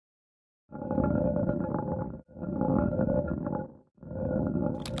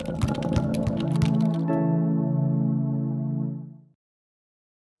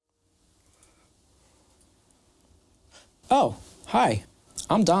Oh, hi,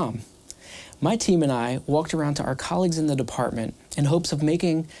 I'm Dom. My team and I walked around to our colleagues in the department in hopes of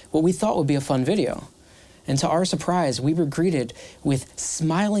making what we thought would be a fun video. And to our surprise, we were greeted with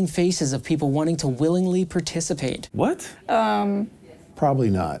smiling faces of people wanting to willingly participate. What? Probably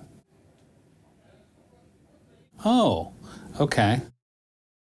not. Oh, okay.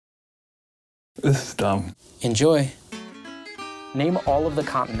 This is dumb. Enjoy. Name all of the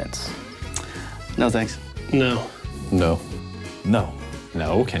continents. No, thanks. No. No. No.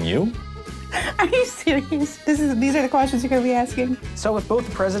 No, can you? Are you serious? These are the questions you're going to be asking? So if both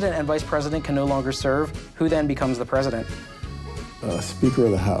the president and vice president can no longer serve, who then becomes the president? Speaker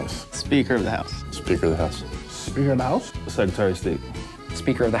of the House. Speaker of the House. Speaker of the House. Speaker of the House? Secretary of State.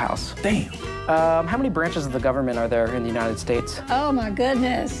 Speaker of the House. Damn. How many branches of the government are there in the United States? Oh, my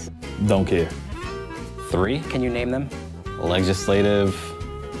goodness. Don't care. 3, Can you name them? legislative,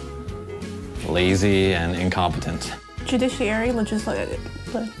 lazy, and incompetent. Judiciary, legislative.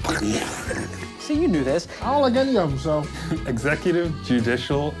 See, you knew this. I don't like any of them, so. Executive,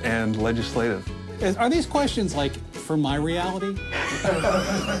 judicial, and legislative. Are these questions like for my reality?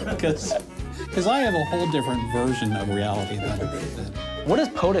 Because I have a whole different version of reality than. What does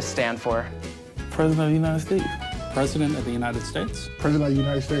POTUS stand for? President of the United States. President of the United States? President of the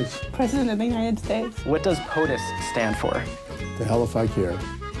United States. President of the United States. What does POTUS stand for? The hell if I care.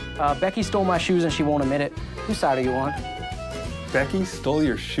 Becky stole my shoes and she won't admit it. Whose side are you on? Becky stole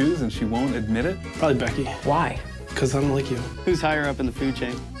your shoes and she won't admit it? Probably Becky. Why? Because I don't like you. Who's higher up in the food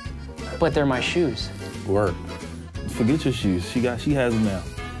chain? But they're my shoes. Word. Forget your shoes. She has them now.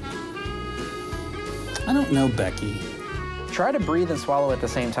 I don't know Becky. Try to breathe and swallow at the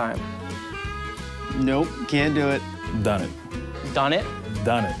same time. Nope, can't do it. Done it. Done it?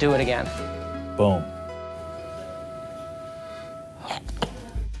 Done it. Do it again. Boom.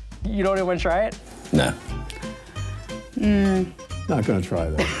 You don't even want to try it? Nah. Not gonna try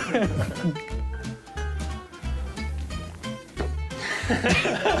that.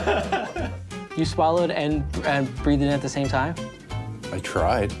 You swallowed and breathed in at the same time? I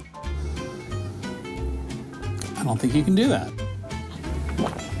tried. I don't think you can do that.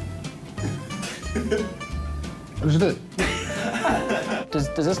 I just did. Does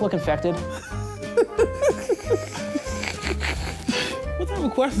this look infected? What type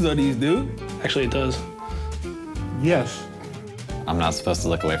of questions are these, dude? Actually, it does. Yes. I'm not supposed to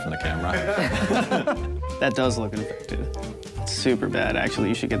look away from the camera. That does look infected. It's super bad, actually.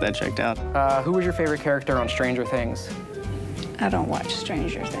 You should get that checked out. Who was your favorite character on Stranger Things? I don't watch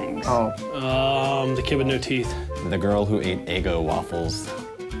Stranger Things. Oh, The kid with no teeth. The girl who ate Eggo waffles.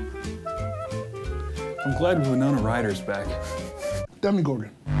 I'm glad Winona Ryder's back. Demi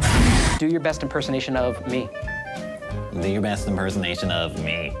Gorgon. do your best impersonation of me. Do your best impersonation of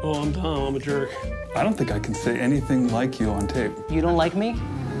me. Oh, I'm dumb. I'm a jerk. I don't think I can say anything like you on tape. You don't like me?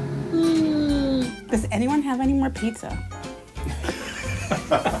 Does anyone have any more pizza?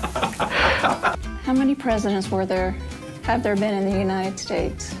 How many presidents have there been in the United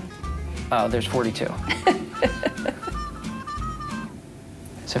States? Oh, there's 42.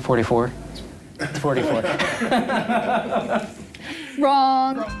 Is it 44? It's 44.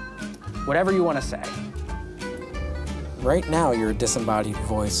 Wrong. Whatever you want to say. Right now, you're a disembodied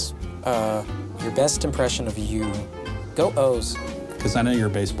voice. Your best impression of you. Go O's. Because I know you're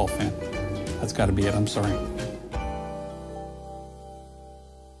a baseball fan. That's got to be it. I'm sorry.